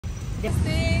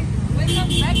Welcome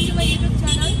back to my YouTube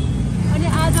channel. अनि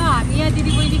आज हामी यहाँ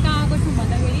दिदी बहिनी कहाँ आएको छौँ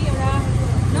भन्दाखेरि एउटा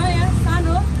नयाँ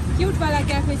सानो क्युटवाला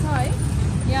क्याफे छ है,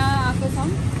 यहाँ आएको छौँ।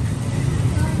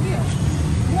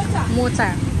 मोचा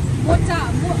ल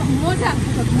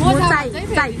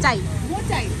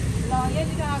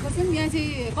यहाँनिर आएको छौँ। यहाँ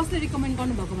चाहिँ कसले रिकमेन्ड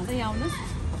गर्नुभएको भन्दा यहाँ आउनुहोस्।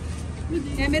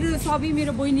 यहाँ मेरो सबी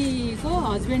मेरो बहिनीको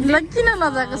हस्बेन्ड किन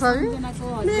नजाको सबी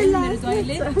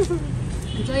मेरो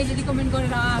जहिले रिकमेन्ड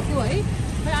गरेर आएको है।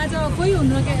 खै आज कोही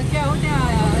हुनु क्या हो त्यहाँ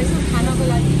यसो खानको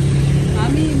लागि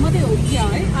हामी मात्रै हो क्या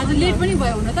है। आज लेट पनि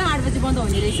भयो हुन त 8 बजी बन्द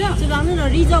हुने रहेछ। राम्रो न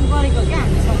रिजर्भ गरेको क्या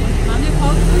हामीले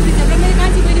रिजर्भ। मेरो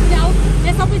कान्छी बहिनी पनि आऊ।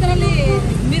 यहाँ सबैजनाले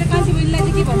मेरो कान्छी बहिनीलाई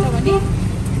चाहिँ के भन्छ भने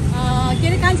के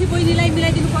अरे कान्छी बहिनीलाई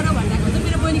मिलाइदिनु पर्यो भनेको चाहिँ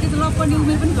मेरो बहिनीको चाहिँ लभ गर्ने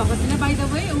उमेर पनि भएको छैन। बाहिर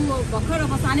भए ऊ भर्खर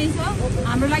अब सानै छ।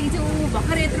 हाम्रो लागि चाहिँ ऊ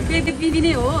भर्खर यत्रो बेबी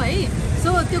नै हो है। सो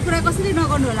त्यो कुरा कसरी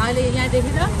नगर्नु होला। अहिले यहाँ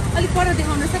देखेर अलिक पर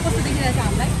देखाउनुहोस् त कस्तो देखिरहेछ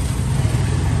हामीलाई।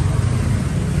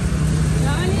 र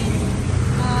अनि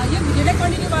यो भिडियोलाई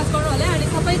कन्टिन्यू वाच गर्नु होला। अनि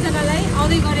सबैजनालाई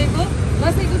आउँदै गरेको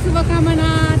दसैँको शुभकामना।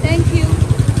 Thank you.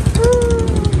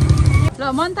 ल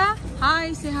मन्ता हाई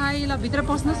से हाई। ल भित्र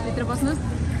पस्नुहोस्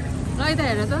ल यता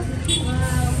हेर त।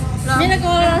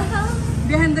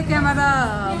 बिहान त क्यामेरा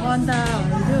मन्ता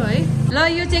हुन्थ्यो है। ल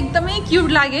यो चाहिँ एकदमै क्युट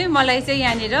लाग्यो मलाई चाहिँ।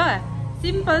 यहाँनिर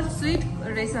सिम्पल स्विट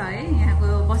रहेछ है यहाँको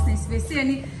बस्ने स्पेस चाहिँ।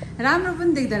 अनि राम्रो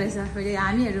पनि देख्दो रहेछ। फेरि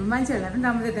हामीहरू मान्छेहरूलाई पनि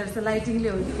राम्रो देख्दो रहेछ लाइटिङले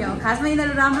हो कि क्या हो। खासमा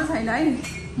यिनीहरू राम्रो छैन है।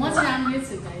 म चाहिँ राम्रै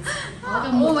छु गाइस।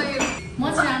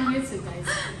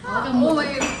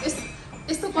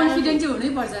 यस्तो कन्फिडेन्ट चाहिँ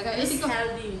हुनैपर्छ क्या। यतिको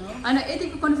होइन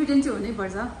यतिको कन्फिडेन्ट चाहिँ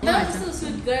हुनैपर्छ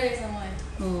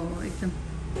हो एकदम।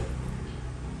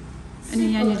 अनि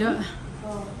यहाँनिर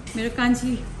मेरो कान्छी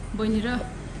बहिनी र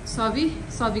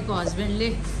सबीको हस्बेन्डले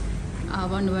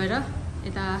भन्नुभयो र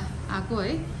यता आएको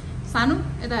है। सानो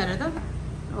यता हेर त।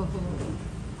 ओहो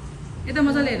यता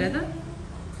मजाले हेर त।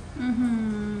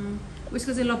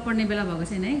 उसको चाहिँ लभ पर्ने बेला भएको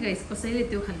छैन है गाइस। कसैले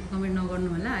त्यो खालको कमेन्ट नगर्नु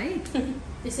होला है।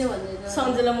 त्यसै भनेर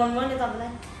सम्झेला मनमा नि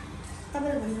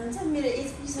तपाईँले भनिरहन्छ मेरो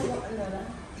एज पिसको भन्नु होला।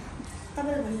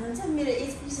 तपाईँले भनिरहन्छ मेरो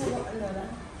एज पिसको भन्नु होला।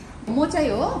 मोचाइ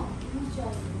हो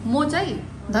मोचाइ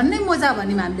धन्नै मोजा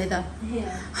भन्यौँ हामीले त।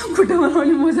 खुट्टामा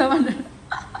लाउने मोजा भनेर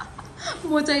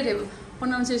मोचाइ रे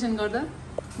प्रोनाउन्सिएसन गर्दा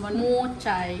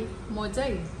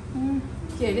मोचाइ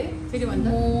के अरे फेरि भन्दा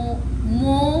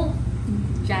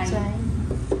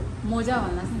मोजा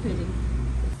भन्ला नि फेरि।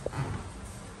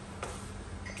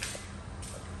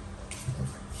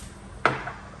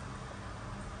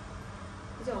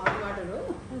 हट वाटर हो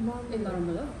ए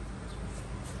नर्मल हो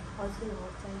हजुर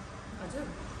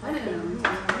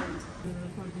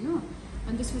गरिदिनु।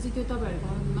 अनि त्यसपछि त्यो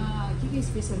तपाईँहरूकोमा के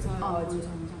स्पेसल छ? हजुर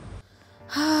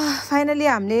फाइनली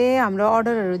हामीले हाम्रो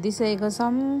अर्डरहरू दिइसकेको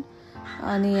छौँ।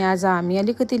 अनि आज हामी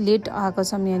अलिकति लेट आएको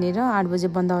छौँ। यहाँनिर 8 बजे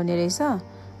बन्द हुने रहेछ।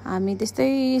 हामी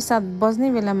त्यस्तै 7 बज्ने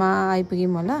बेलामा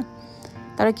आइपुग्यौँ होला।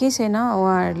 तर केही छैन,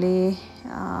 उहाँहरूले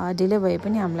ढिलो भए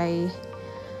पनि हामीलाई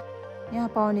यहाँ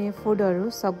पाउने फुडहरू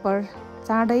सकभर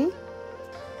चाँडै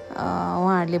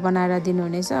उहाँहरूले बनाएर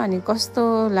दिनुहुनेछ। अनि कस्तो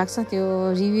लाग्छ त्यो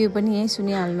रिभ्यू पनि यहीँ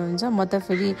सुनिहाल्नुहुन्छ। म त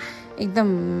फेरि एकदम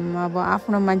अब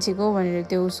आफ्नो मान्छेको भनेर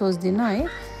त्यो सोच्दिनँ है।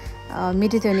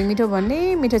 मिठो थियो भने मिठो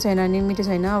भन्ने, मिठो छैन भने मिठो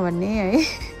छैन भन्ने है।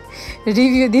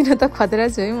 रिभ्यू दिन त खतरा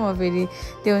छु है म। फेरि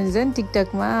त्यो हुन्छ नि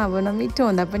टिकटकमा अब नमिठो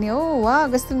हुँदा पनि ओ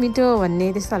वाह कस्तो मिठो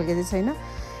भन्ने त्यस्तो खालको चाहिँ छैन।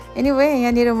 एनिवे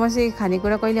यहाँनिर म चाहिँ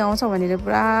खानेकुरा कहिले आउँछ भनेर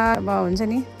पुरा अब हुन्छ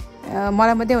नि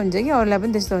मलाई मात्रै हुन्छ कि अरूलाई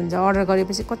पनि त्यस्तो हुन्छ। अर्डर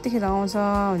गरेपछि कतिखेर आउँछ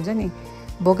हुन्छ नि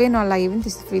भोकै नलागे पनि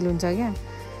त्यस्तो फिल हुन्छ क्या।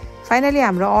 फाइनली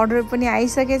हाम्रो अर्डर पनि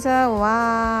आइसकेछ।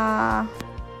 वाह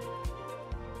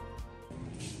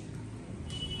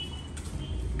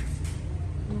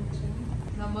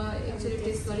म एकचोटि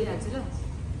टेस्ट गरिहाल्छु ल।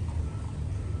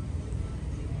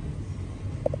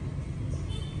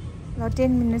 ल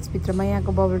 10 मिनट्सभित्रमा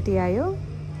यहाँको बबल टी आयो।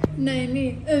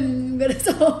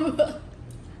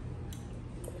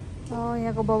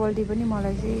 यहाँको बबल टी पनि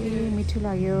मलाई चाहिँ मिठो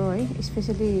लाग्यो है।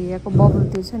 स्पेसली यहाँको बबल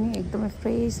टी छ नि एकदमै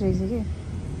फ्रेस रहेछ कि।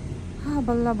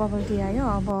 बल्ल बबल टी आयो।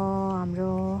 अब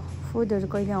हाम्रो फुडहरू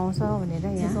कहिले आउँछ भनेर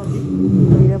यहाँ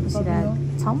गएर बसिरहेको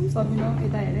छौँ।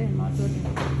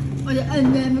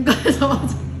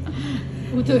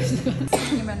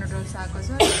 नुडल्स आएको छ।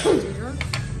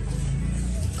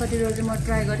 कति रोल चाहिँ म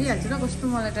ट्राई गरिहाल्छु ल। कस्तो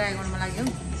मलाई ट्राई गर्नु लाग्यो।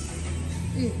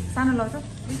 ए सानो लगाउँछ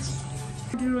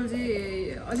कति रोल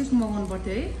चाहिँ अलिक मगाउनु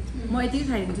पर्थ्यो है। म यतिकै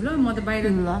खाइदिन्छु ल। म त बाहिर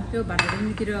त्यो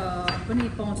भाटातिर पनि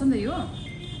पाउँछ नि त यो।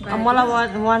 मलाई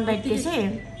वान बाइट चाहिँ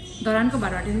धरानको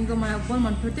भाटादेखिको मलाई बहुत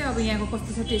मन पर्थ्यो। अब यहाँको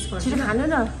कस्तो छ टेस्ट गर्छु खानु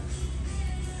न।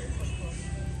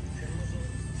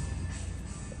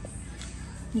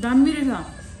 दामी रहेछ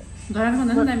धरानको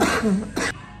भन्दा पनि दामी।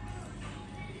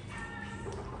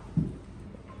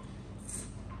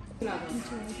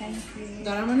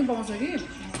 धरानमा पनि पाउँछ कि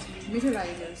मिठो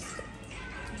लागेको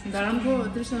धरानको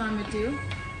दृश्यमा मिठो हो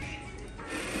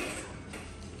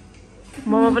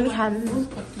मोमो पनि खानु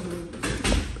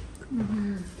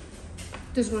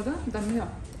टेस्ट गर्दा दामी हो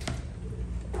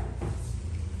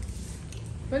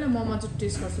पहिला मोमो चाहिँ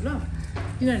टेस्ट गर्छु ल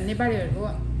किनभने नेपालीहरूको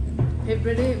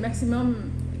फेभरेटै म्याक्सिमम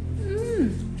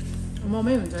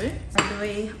मोमै हुन्छ है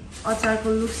अचारको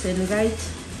लुक्स हेर्नु गाइज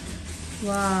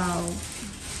वाउ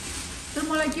तर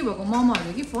मलाई के भएको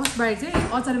मोमोहरू कि फर्स्ट बाइट चाहिँ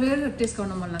अचार बेगर टेस्ट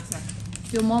गर्न मन लाग्छ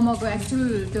त्यो मोमोको एक्चुअल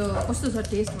त्यो कस्तो छ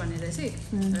टेस्ट भनेर चाहिँ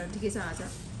ठिकै छ आज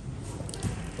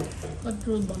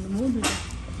कति भन्नु म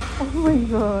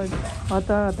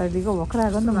हतारको भर्खर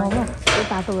आएको नि त मोमो त्यो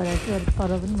तातो भएर चाहिँ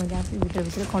तर पनि मैले आफै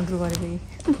भित्रभित्र कन्ट्रोल गरेको कि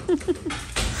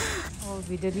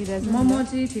भिडियो लिइरहेको मोमो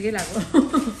चाहिँ ठिकै लाग्यो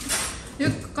यो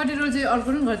कति रोल चाहिँ अर्को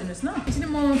पनि गरिदिनुहोस् न एकछिन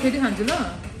मोमो फेरि खान्छु ल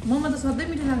मोमो त सधैँ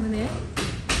मिठो लाग्दैन है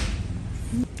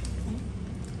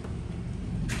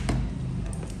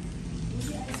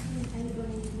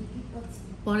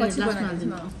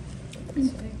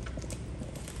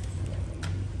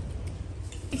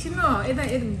एकछिन यता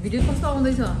भिडियो कस्तो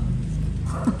आउँदैछ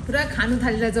पुरा खानु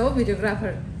थालिरहेछ हो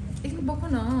भिडियोग्राफर एकछिन बख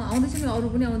न आउँदैछ नि अरू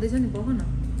पनि आउँदैछ नि बख न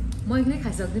म एक्लै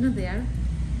खाइसक्दिनँ त यार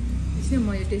एकछिन म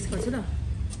यो टेस्ट गर्छु ल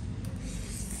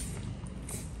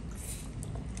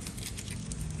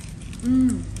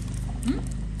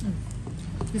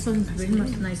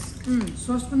नाइस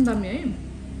सस पनि दामी है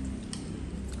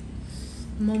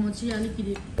मोमो चाहिँ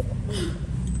अलिकति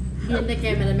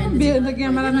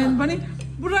क्यामेराम्यान पनि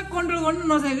पुरा कन्ट्रोल गर्नु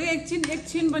नसकेको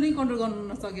एकछिन पनि कन्ट्रोल गर्नु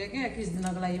नसक्यो क्या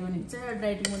दिनको लागि पनि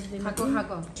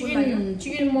खाएको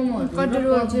चिकन मोमो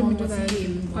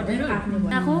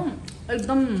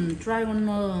एकदम ट्राई गर्न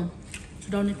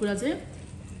छुटाउने कुरा चाहिँ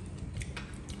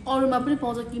अरूमा पनि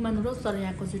पाउँछ किमा नुडल्स तर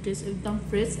यहाँको चाहिँ टेस्ट एकदम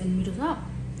फ्रेस एन्ड मिठो छ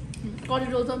कडी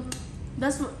रोल त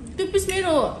त्यो पिस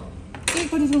मेरो त्यही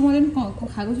कति मैले पनि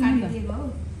खाएको छु नि त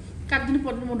काटिदिनु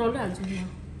पर्दैन म डल्लै हाल्छु नि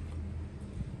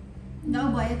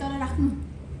भयो तर राख्नु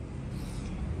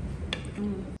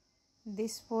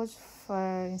दिस पोज फर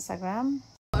इन्स्टाग्राम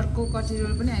अर्को कटी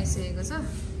रोल पनि आइसकेको छ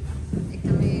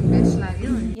एकदमै बेस्ट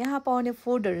लाग्यो यहाँ पाउने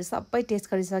फुडहरू सबै टेस्ट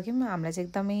गरिसक्यौँ हामीलाई चाहिँ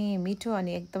एकदमै मिठो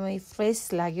अनि एकदमै फ्रेस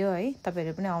लाग्यो है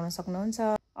तपाईँहरू पनि आउन सक्नुहुन्छ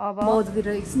अब बौद्धतिर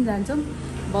एकछिन जान्छौँ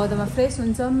बौद्धमा फ्रेस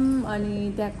हुन्छौँ अनि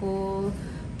त्यहाँको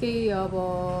केही अब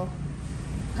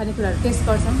खानेकुराहरू टेस्ट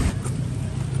गर्छौँ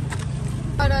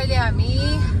तर अहिले हामी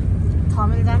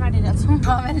थमेल जान आँटिरहेको छौँ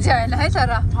थमेल चाहिँ होइन है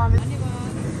तर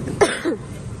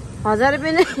 1000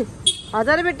 रुपियाँ नै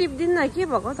 1000 रुपियाँ टिप दिन्न के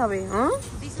भएको तपाईँ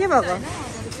के भएको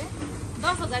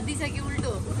 10,000 दिइसक्यो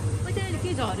उल्टो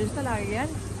के झऱ्यो जस्तो लाग्यो यार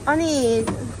अनि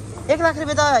 1 लाख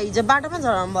रुपियाँ त हिजो बाटोमा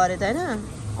झराउनु भयो अरे त होइन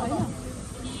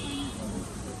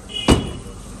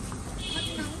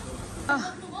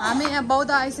हामी यहाँ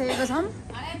बौद्ध आइसकेको छौँ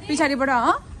पछाडिबाट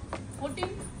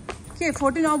के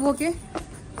 14 अब के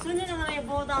सुन्नु न मलाई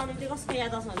बौद्ध आउने चाहिँ कसको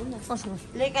याद आउँछ भन्नु न कसो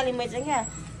लेकालीमा चाहिँ क्या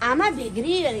आमा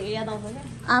भेग्री भनेको याद आउँछ क्या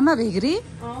आमा भेग्री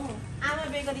आमा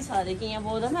बेकरी छ अरे कि यहाँ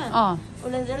बौद्धमा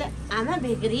उसले चाहिँ आमा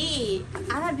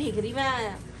भेग्रीमा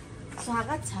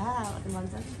स्वागत छ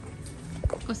भन्छ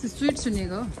कस्तो स्विट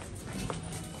सुनेको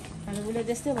अनि उसले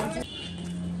त्यस्तै भन्छ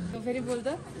फेरि बोल त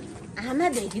आमा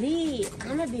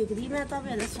भेग्रीमा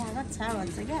तपाईँहरूलाई स्वागत छ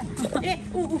भन्छ क्या ए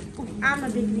आमा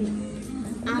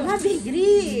भेग्री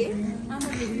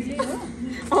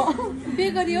हो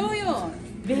बेकरी हो यो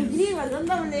भेग्री भन्छ नि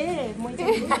त उसले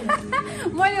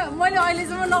मैले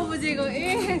अहिलेसम्म नबुझेको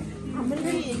हाम्रो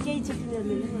पनि केही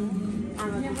चिकनहरू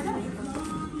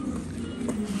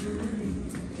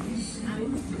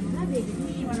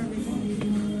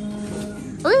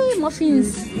मफिन्स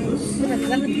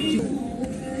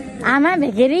आमा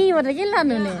भेगेरी भनेर के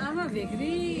लानु हुने आमा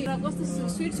भेग्री कस्तो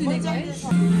स्विट सुनेको है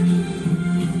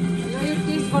यो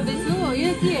टेस्ट गर्दैछु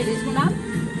यो के हेरे यसको नाम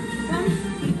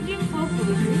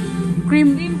क्रिम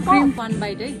वान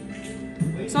बाइट है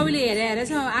सबैले हेरेर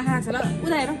छ आँखा छ ल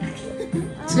उता हेर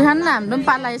खान न हाम्रो पनि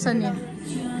पाला छ नि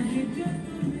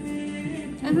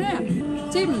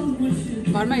चाहिँ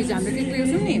घरमा हिजो हाम्रो केक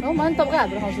ल्याउँछौँ नि हो म पनि तपाईँको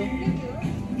हातबाट खाउँछु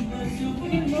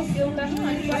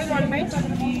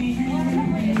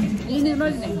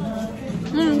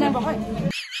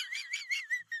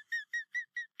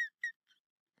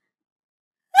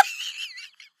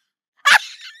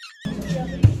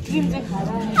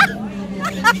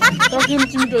क्रिम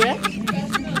चिम्टो या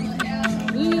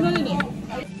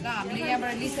हामीले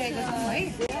यहाँबाट लिइसकेको छौँ है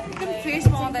एकदम फ्रेस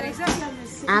पाउँदो रहेछ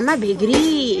आमा भेग्री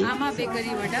आमा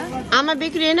बेकरीबाट आमा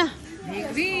बेकरी होइन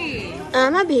भेग्री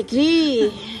आमा भेग्री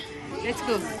लेट्स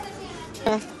गो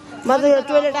म त यो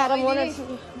टोइलेट आएर म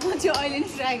चाहिँ अहिले नि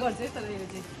ट्राई गर्छु है तर यो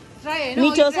चाहिँ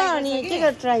मिठो छ अनि के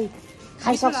गरेर ट्राई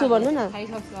खाइसक्छु भन्नु न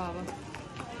खाइसक्छु अब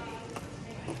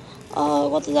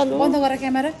कति जानु बन्द गर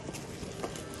क्यामेरा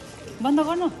बन्द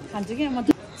गर्नु खान्छु कि म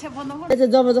बन्द गर्नु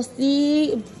चाहिँ जबरजस्ती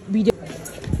भिडियो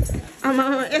आमा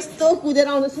यस्तो कुदेर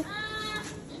आउँदैछ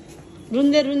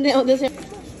रुन्दै रुन्दै आउँदैछ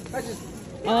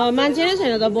मान्छे नै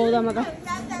छैन त बौद्धमा त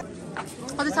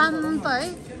कति शान्त है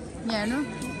यहाँ हेर्नु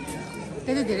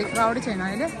त्यति धेरै क्राउडै छैन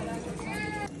अहिले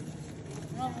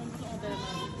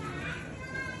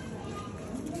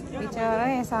बिचरा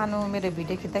यहाँ सानो मेरो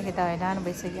भिडियो खिच्दा खिच्दा हैरान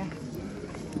भइसक्यो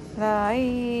र है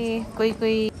कोही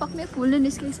पक्ने फुल नै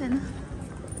निस्केको छैन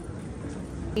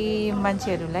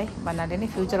मान्छेहरूलाई भन्नाले नै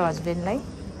फ्युचर हस्बेन्डलाई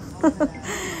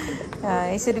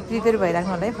यसरी प्रिपेयर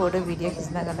भइराख्नु होला है फोटो भिडियो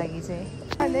खिच्नको लागि चाहिँ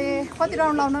अहिले कति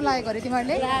राउन्ड लाउन लागेको अरे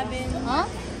तिमीहरूले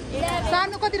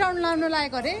सानो कति राउन्ड लाउन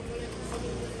लागेको अरे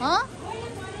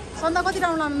सन्दा कति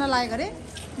राउन्ड लाउन लागेको अरे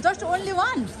जस्ट ओन्ली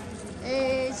वान ए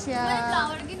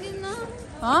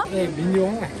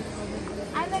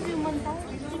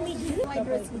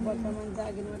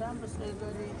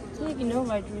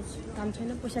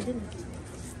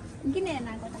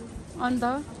अन्त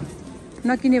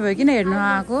नकिने भयो किन हेर्नु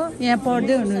आएको यहाँ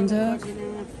पढ्दै हुनुहुन्छ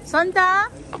सन्ता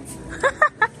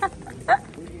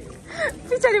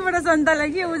पछाडिबाट सन्तालाई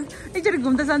के एकचोटि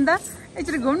घुम्छ सन्ता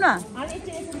एकचोटि घुम न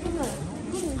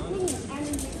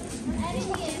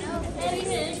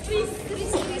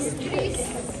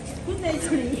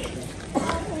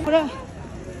पुरा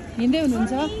हिँड्दै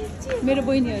हुनुहुन्छ मेरो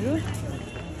बहिनीहरू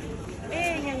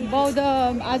बौद्ध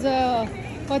आज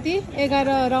कति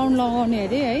 11 राउन्ड लगाउने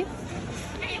अरे है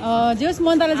जस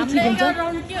मन्दालाई चाहिँ ठिक हुन्छ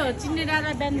राउन्ड के हो चिन्ने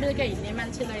डाँडा बिहान बेलुका हिँड्ने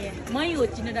मान्छेलाई मै हो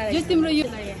चिन्ने डाँडा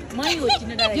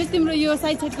जस तिम्रो यो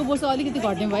साइड साइडको बोर्स अलिकति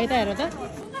घट्ने भयो त हेर त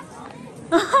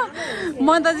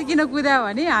मन्दा चाहिँ किन कुद्यो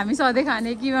भने हामी सधैँ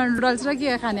खाने किमा नुडल्स र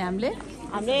के खाने हामीले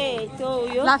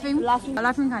लाफिङ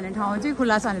खाने ठाउँ चाहिँ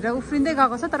खुल्ला छ भनेर उफ्रिँदै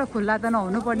गएको छ तर खुल्ला त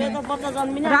नहुनु पर्ने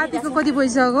रातिको कति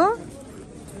भइसक्यो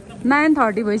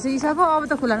 9:30 भइसकिसक्यो अब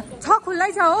त खुल्ला खुल्लै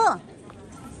छ हो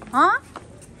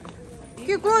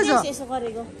के को छ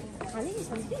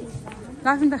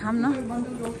लाफिङ त खाम न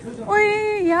ओए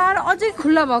यार अझै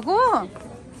खुल्ला भएको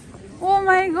ओ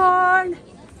माई गड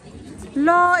ल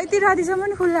यति रातिसम्म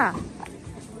नि खुल्ला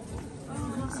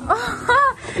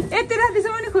यति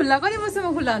रातिसम्म नि खुल्ला कति बजीसम्म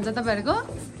खुल्ला हुन्छ तपाईँहरूको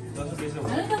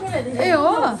ए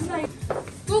हो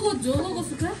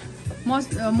म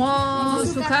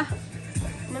सुखा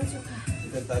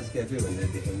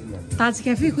ताज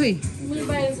क्याफे खोइ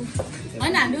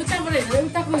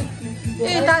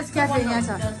ए ताज क्याफे यहाँ छ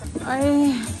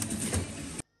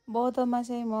बौद्धमा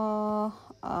चाहिँ म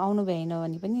आउनु भएन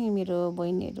भने पनि मेरो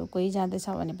बहिनीहरू कोही जाँदैछ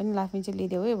भने पनि लाफिङ चाहिँ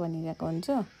लिइदेऊ है भनिरहेको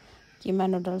हुन्छु किमा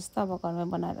नुडल्स त अब घरमै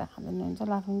बनाएर खाँदा नि हुन्छ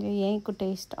लाफिङ चाहिँ यहीँको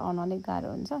टेस्ट आउन अलिक गाह्रो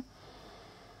हुन्छ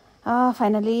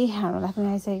फाइनली हाम्रो लाफिङ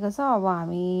आइसकेको छ अब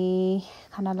हामी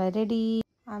खानालाई रेडी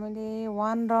हामीले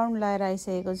 1 राउन्ड लगाएर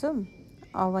आइसकेको छौँ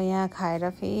अब यहाँ खाएर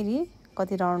फेरि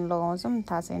कति राउन्ड लगाउँछौँ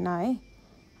थाहा छैन है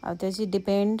अब त्यो चाहिँ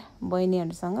डिपेन्ड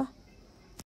बहिनीहरूसँग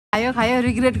खायो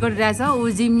रिग्रेट गरिरहेछ ऊ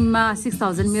जिममा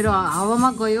 6000 मेरो हावामा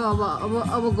गयो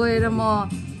अब गएर म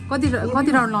कति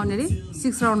राउन्ड लाउने अरे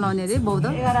 6 राउन्ड लाउने अरे बौद्ध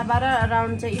 11-12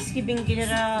 राउन्ड चाहिँ स्किपिङ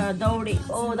किनेर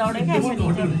दौडेकै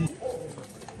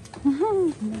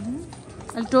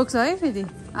अलि टोक्छ है फेरि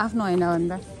आफ्नो होइन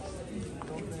भन्दा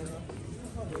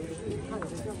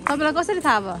तपाईँलाई कसरी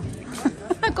थाहा भयो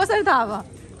कसरी थाहा भयो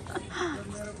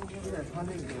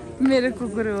मेरो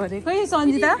कुकुर हो अरे कोही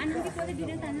सन्जिताले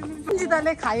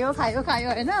खायो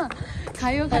होइन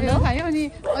खायो अनि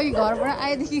अघि घरबाट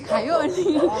आएदेखि खायो अनि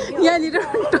यहाँनिर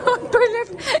टोइलेट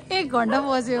 1 घन्टा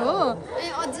बस्यो हो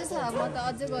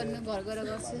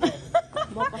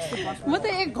म त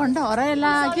 1 घन्टा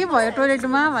हराएला के भयो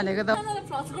टोइलेटमा भनेको त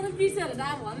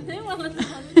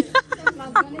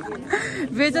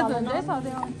बेचत हुन्छ है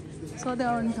सधैँ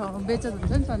आउने ठाउँमा बेचत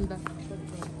हुन्छ नि सन्त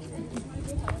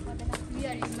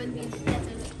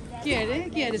के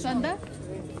अरे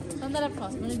सन्तालाई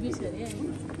फर्स्टमा बिर्स्यो अरे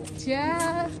छ्या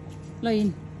ल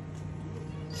हिँड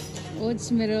ओच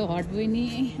मेरो हट बहिनी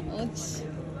ओच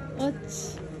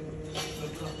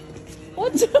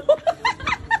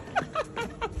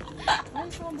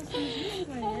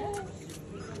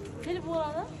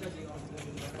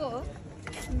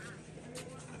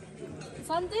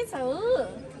सन्चै छ हो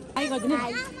आई गरिदिनु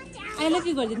आई लभ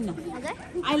यु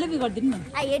गरिदिनु न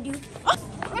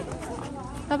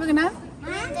तपाईँको नाम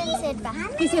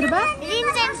के शेर्पा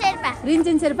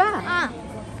रिन्चेन शेर्पा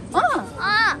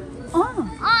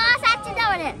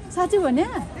साँच्ची भने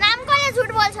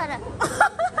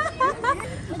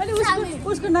अनि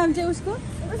उसको नाम चाहिँ उसको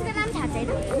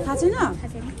थाहा छैन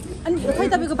अनि खै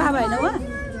तपाईँको बाबा होइन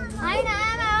उहाँ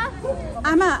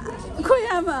आमा खोइ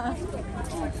आमा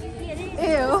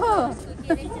ए हो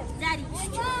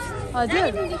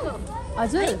हजुर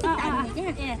हजुर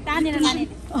तानेर लाने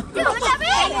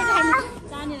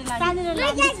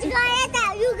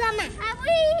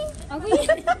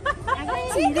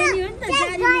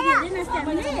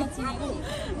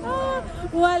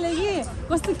उहाँले कि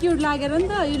कस्तो क्युट लागेर नि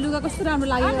त यो लुगा कस्तो राम्रो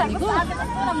लाग्यो भनेको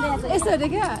यस्तो अरे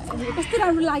क्या कस्तो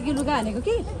राम्रो लाग्यो लुगा भनेको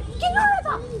कि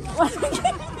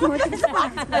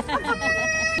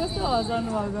कस्तो हँसाउनु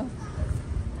भएको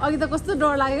अघि त कस्तो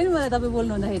डर लाग्यो नि मलाई तपाईँ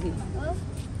बोल्नु हुँदाखेरि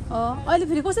अहिले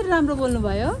फेरि कसरी राम्रो बोल्नु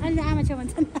भयो आमा छ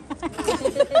भन्छ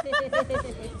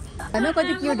होइन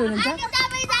कति क्युट हुनुहुन्छ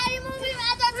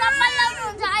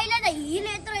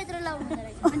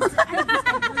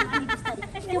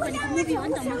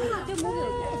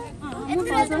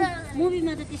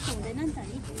मुभीमा त त्यस्तो हुँदैन नि त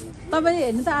नि तपाईँ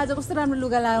हेर्नु त आज कस्तो राम्रो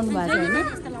लुगा लगाउनु भएको छ होइन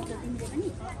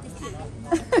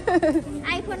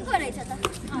आइफोनको रहेछ त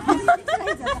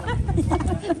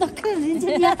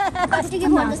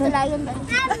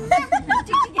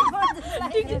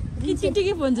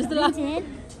टिकी फोन जस्तो लाग्छ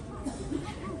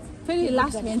फेरि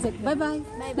last handshake by by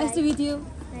nice to meet you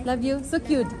love you so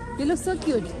cute you look so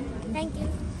cute thank you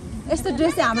यस्तो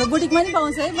ड्रेस चाहिँ हाम्रो बुटिकमा नि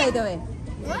पाउँछ है बाइ द वे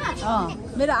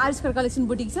मेरो आरिस्कर कलेक्सन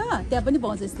बुटिक छ त्यहाँ पनि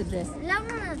पाउँछ यस्तो ड्रेस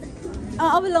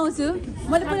अब लाउँछु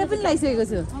मैले पहिला पनि लगाइसकेको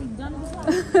छु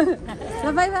ल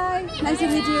by by nice to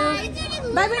meet you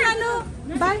by by नानु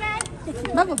बाई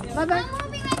बाबु by by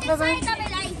by by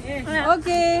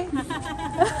okay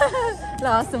ल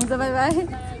हस् हुन्छ बाई बाई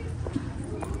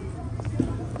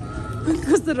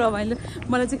कस्तो रमाइलो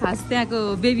मलाई चाहिँ खास त्यहाँको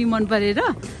बेबी मन परेर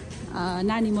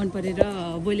नानी मन परेर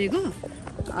बोलेको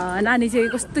नानी चाहिँ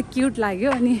कस्तो क्युट लाग्यो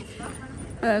अनि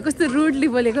कस्तो रुडली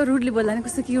बोलेको रुडली बोल्दा नि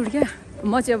कस्तो क्युट क्या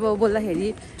म चाहिँ अब बोल्दाखेरि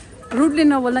रुडली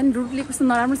नबोल्दा नि रुडली कस्तो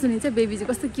नराम्रो सुनिन्छ बेबी चाहिँ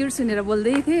कस्तो क्युट सुनेर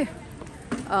बोल्दै थिएँ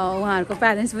उहाँहरूको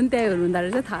प्यारेन्ट्स पनि त्यही हुनुहुँदो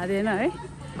रहेछ थाहा थिएन है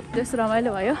त्यस्तो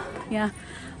रमाइलो भयो यहाँ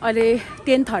अहिले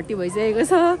 10:30 भइसकेको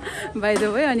छ बाइ द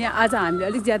वे अनि आज हामीले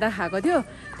अलिक ज्यादा खाएको थियो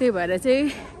त्यही भएर चाहिँ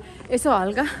यसो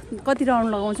हल्का कति राउन्ड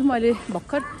लगाउँछु म अहिले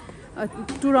भर्खर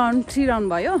 2 राउन्ड 3 राउन्ड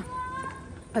भयो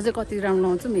अझै कति राउन्ड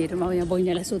लगाउँछु हेरौँ अब यहाँ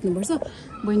बहिनीलाई सोध्नुपर्छ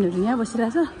बहिनीहरू यहाँ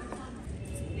बसिरहेछ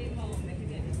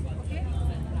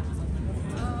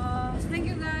thank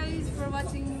you guys for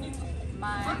watching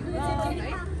my vlog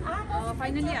है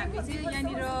फाइनली हामी चाहिँ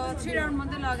यहाँनिर 3 राउन्ड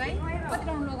मात्रै लगाएँ कति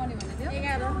राउन्ड लगाउने भन्दै थियो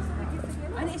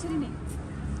 11 अनि यसरी नै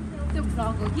त्यो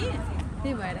भ्लग हो कि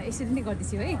त्यही भएर यसरी नै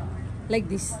गर्दैछु है like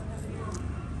this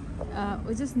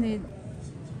we just need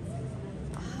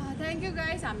thank you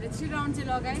guys हामीले 3 राउन्ड चाहिँ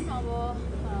लगायौँ अब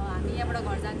हामी यहाँबाट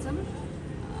घर जान्छौँ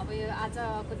अब यो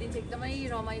आजको दिन चाहिँ एकदमै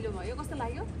रमाइलो भयो कस्तो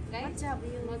लाग्यो गाइज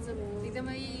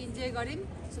एकदमै इन्जोय गऱ्यौँ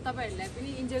सो तपाईँहरूलाई पनि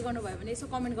इन्जोय गर्नुभयो भने यसो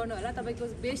कमेन्ट गर्नु होला तपाईँको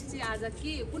बेस्ट चाहिँ आज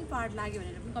के कुन पार्ट लाग्यो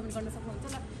भनेर पनि कमेन्ट गर्न सक्नुहुन्छ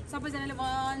ल सबैजनाले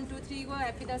 1 2 3 go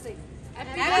happy Dashain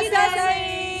happy Dashain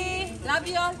love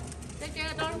you all Take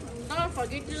care. Don't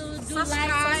forget to do like,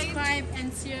 subscribe,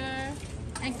 and share,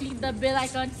 and click the bell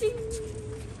icon. Ting.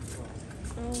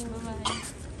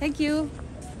 Thank you.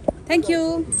 Thank you.